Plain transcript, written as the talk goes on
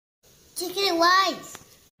Chicken wise.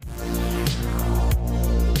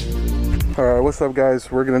 Alright, what's up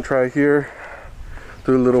guys? We're gonna try here,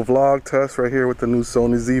 do a little vlog test right here with the new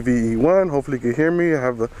Sony ZV-E1. Hopefully you can hear me. I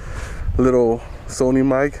have the little Sony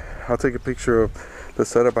mic. I'll take a picture of the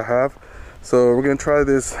setup I have. So we're gonna try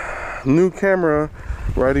this new camera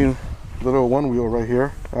riding little Onewheel right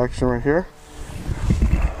here, action right here.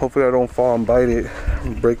 Hopefully I don't fall and bite it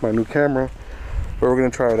and break my new camera, but we're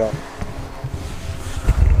gonna try it out.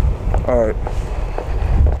 Alright.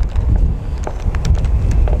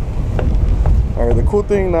 Alright, the cool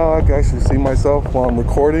thing now, I can actually see myself while I'm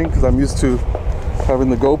recording because I'm used to having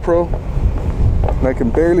the GoPro and I can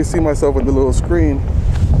barely see myself with the little screen.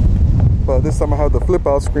 But this time I have the flip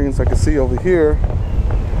out screen so I can see over here.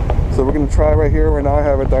 So we're gonna try right here. Right now I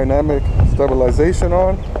have a dynamic stabilization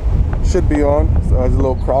on. Should be on. So it has a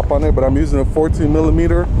little crop on it, but I'm using a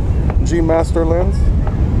 14mm G Master lens.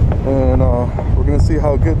 And we're gonna see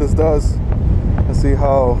how good this does and see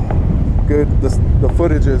how good the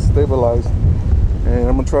footage is stabilized. And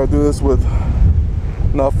I'm gonna try to do this with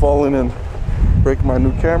not falling and breaking my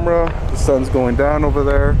new camera. The sun's going down over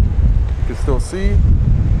there. You can still see.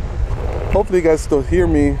 Hopefully you guys still hear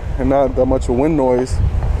me and not that much of wind noise,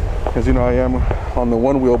 because you know I am on the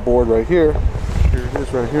Onewheel board right here. Here it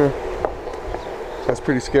is right here. That's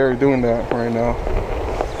pretty scary doing that right now.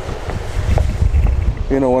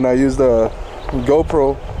 You know, when I use the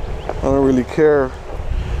GoPro, I don't really care.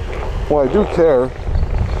 Well, I do care,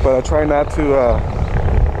 but I try not to,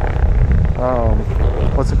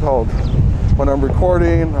 what's it called? When I'm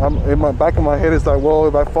recording, in my back of my head, it's like, well,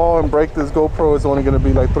 if I fall and break this GoPro, it's only gonna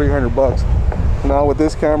be like 300 bucks. Now with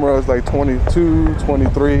this camera, it's like 22,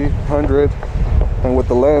 2300, and with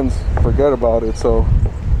the lens, forget about it. So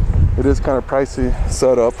it is kind of pricey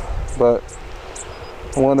setup, but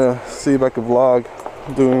I wanna see if I can vlog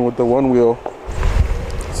doing with the Onewheel.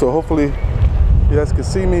 So hopefully you guys can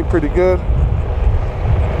see me pretty good.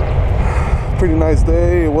 Pretty nice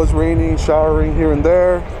day. It was raining, showering here and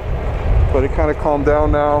there, but it kind of calmed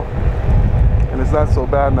down now and it's not so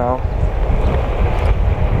bad now.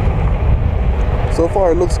 So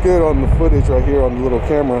far it looks good on the footage right here on the little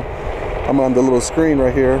camera. I'm on the little screen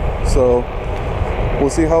right here, so we'll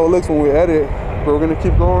see how it looks when we edit. But we're gonna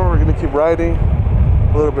keep going, we're gonna keep riding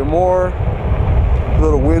a little bit more. A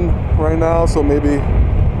little wind right now, so maybe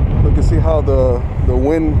we can see how the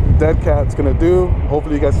wind dead cat's gonna do.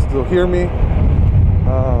 Hopefully you guys can still hear me.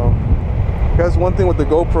 Guys, one thing with the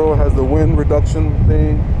GoPro, it has the wind reduction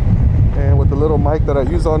thing, and with the little mic that I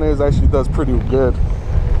use on it, it actually does pretty good.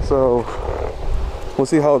 So we'll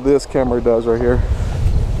see how this camera does right here.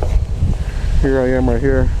 Here I am right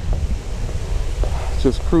here,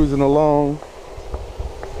 just cruising along.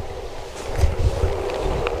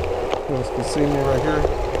 You guys can see me right here.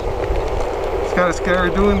 It's kind of scary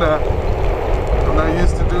doing that. I'm not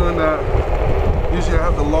used to doing that. Usually I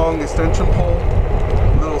have the long extension pole,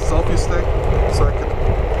 little selfie stick, so I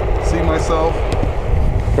can see myself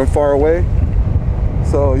from far away.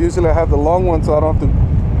 So usually I have the long one so I don't have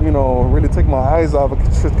to, you know, really take my eyes off. I can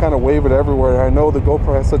just kind of wave it everywhere. I know the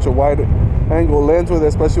GoPro has such a wide angle lens with it,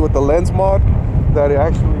 especially with the lens mod, that it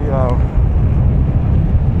actually,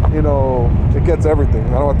 you know, it gets everything.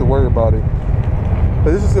 I don't have to worry about it.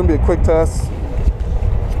 But this is gonna be a quick test.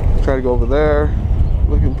 Try to go over there.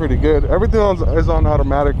 Looking pretty good. Everything is on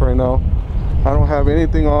automatic right now. I don't have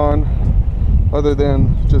anything on other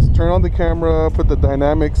than just turn on the camera, put the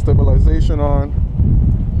dynamic stabilization on,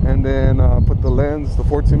 and then put the lens, the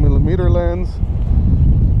 14mm lens.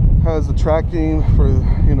 Has the tracking for,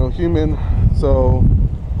 you know, human, so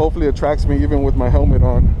hopefully it tracks me even with my helmet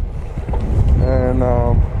on. And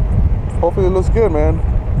hopefully it looks good, man.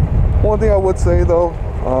 One thing I would say though,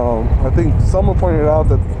 I think someone pointed out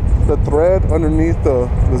that the thread underneath the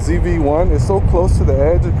ZV-E1 is so close to the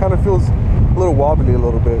edge, it kind of feels a little wobbly a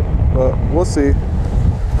little bit, but we'll see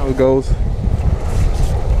how it goes.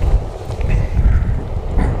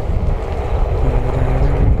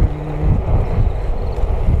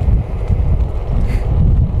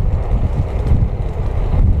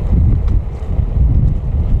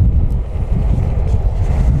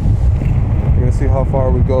 See how far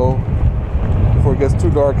we go before it gets too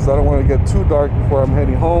dark, because I don't want to get too dark before I'm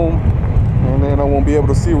heading home, and then I won't be able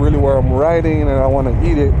to see really where I'm riding, and I want to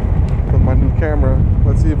eat it with my new camera.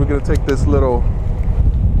 Let's see if we're going to take this little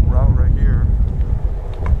route right here.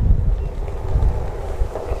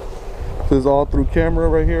 This is all through camera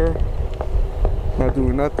right here, not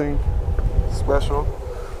doing nothing special,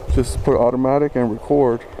 just put automatic and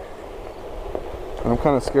record. And I'm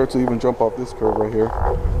kind of scared to even jump off this curve right here,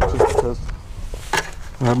 just because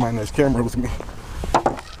I have my nice camera with me.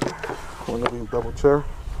 One of the double chair.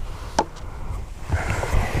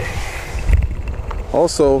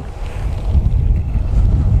 Also,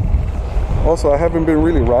 I haven't been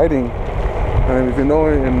really riding. And if you know,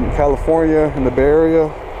 in California, in the Bay Area,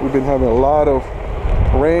 we've been having a lot of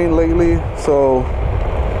rain lately. So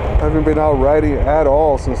I haven't been out riding at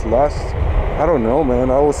all since last, I don't know, man.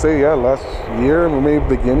 I would say, yeah, last year, maybe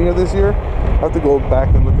beginning of this year. I have to go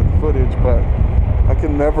back and look at the footage, but I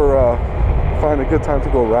can never find a good time to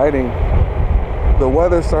go riding. The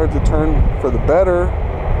weather started to turn for the better,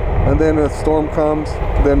 and then a storm comes,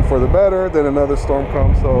 then for the better, then another storm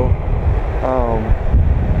comes. So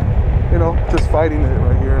you know, just fighting it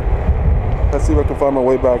right here. Let's see if I can find my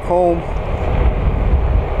way back home.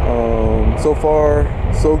 So far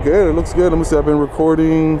so good. It looks good. Let me see, I've been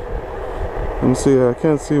recording. Let me see, I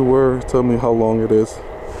can't see where. Tell me how long it is.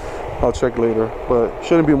 I'll check later, but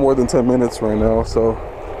shouldn't be more than 10 minutes right now. So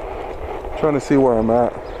trying to see where I'm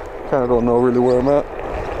at. Kind of don't know really where I'm at.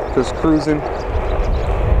 Just cruising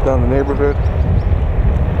down the neighborhood.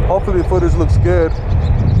 Hopefully the footage looks good.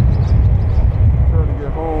 Trying to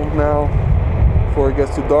get home now before it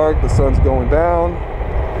gets too dark. The sun's going down.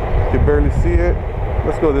 You can barely see it.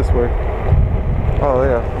 Let's go this way. Oh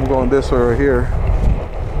yeah, I'm going this way right here.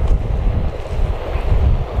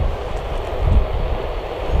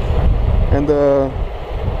 And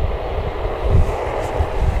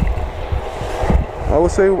I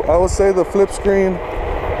would say the flip screen,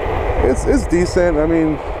 it's decent. I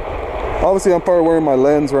mean, obviously I'm probably wearing my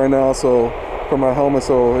lens right now, so for my helmet,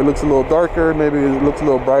 so it looks a little darker. Maybe it looks a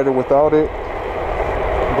little brighter without it.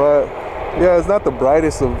 But yeah, it's not the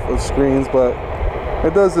brightest of screens, but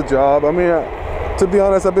it does the job. I mean, to be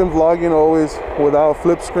honest, I've been vlogging always without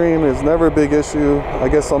flip screen. It's never a big issue. I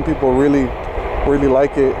guess some people really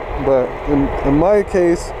like it, but in my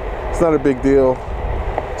case, it's not a big deal.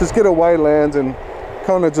 Just get a wide lens and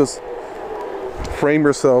kind of just frame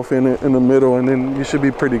yourself in it in the middle, and then you should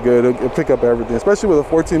be pretty good. It'll pick up everything, especially with a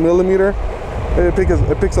 14 millimeter. It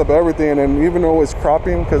picks up everything, and even though it's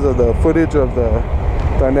cropping because of the footage of the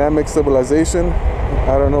dynamic stabilization,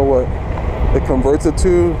 I don't know what it converts it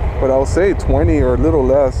to, but I'll say 20 or a little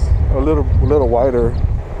less, a little wider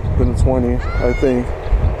than the 20, I think.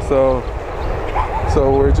 So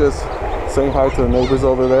we're just saying hi to the neighbors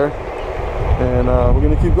over there, and we're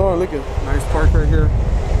gonna keep going. Look at nice park right here.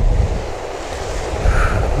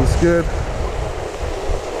 Looks good.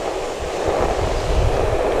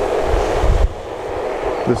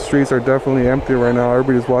 The streets are definitely empty right now.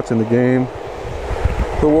 Everybody's watching the game.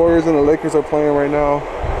 The Warriors and the Lakers are playing right now.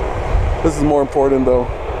 This is more important though,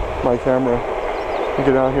 my camera.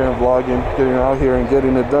 Getting out here and vlogging, getting out here and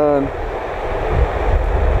getting it done.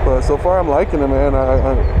 But so far I'm liking it, man.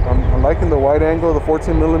 I'm liking the wide angle, the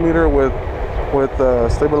 14 millimeter with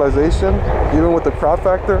stabilization. Even with the crop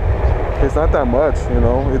factor, it's not that much, you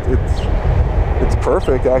know. It's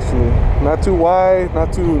perfect actually. Not too wide,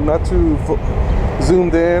 not too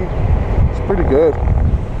zoomed in. It's pretty good.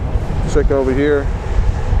 Check over here.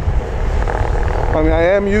 I mean, I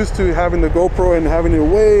am used to having the GoPro and having it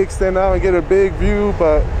way extend out and get a big view,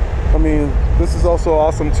 but I mean, this is also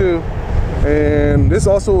awesome too. And this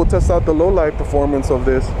also will test out the low light performance of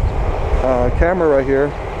this camera right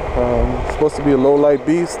here. It's supposed to be a low light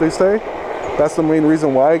beast, they say. That's the main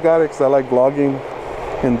reason why I got it, because I like vlogging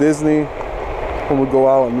in Disney when we go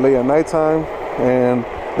out and late at nighttime. And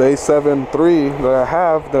the A7 III that I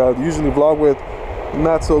have, that I usually vlog with,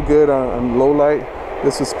 not so good on low light.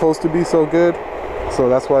 This is supposed to be so good, so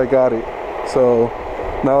that's why I got it. So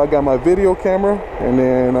now I got my video camera, and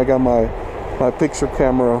then I got my picture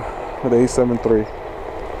camera with the A7 III,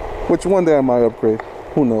 which one day I might upgrade,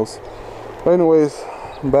 who knows. But anyways,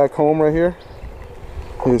 I'm back home right here,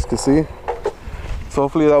 you guys can see. So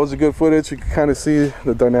hopefully that was a good footage. You can kind of see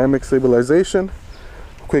the dynamic stabilization.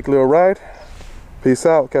 Quick little ride. Peace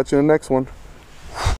out, catch you in the next one.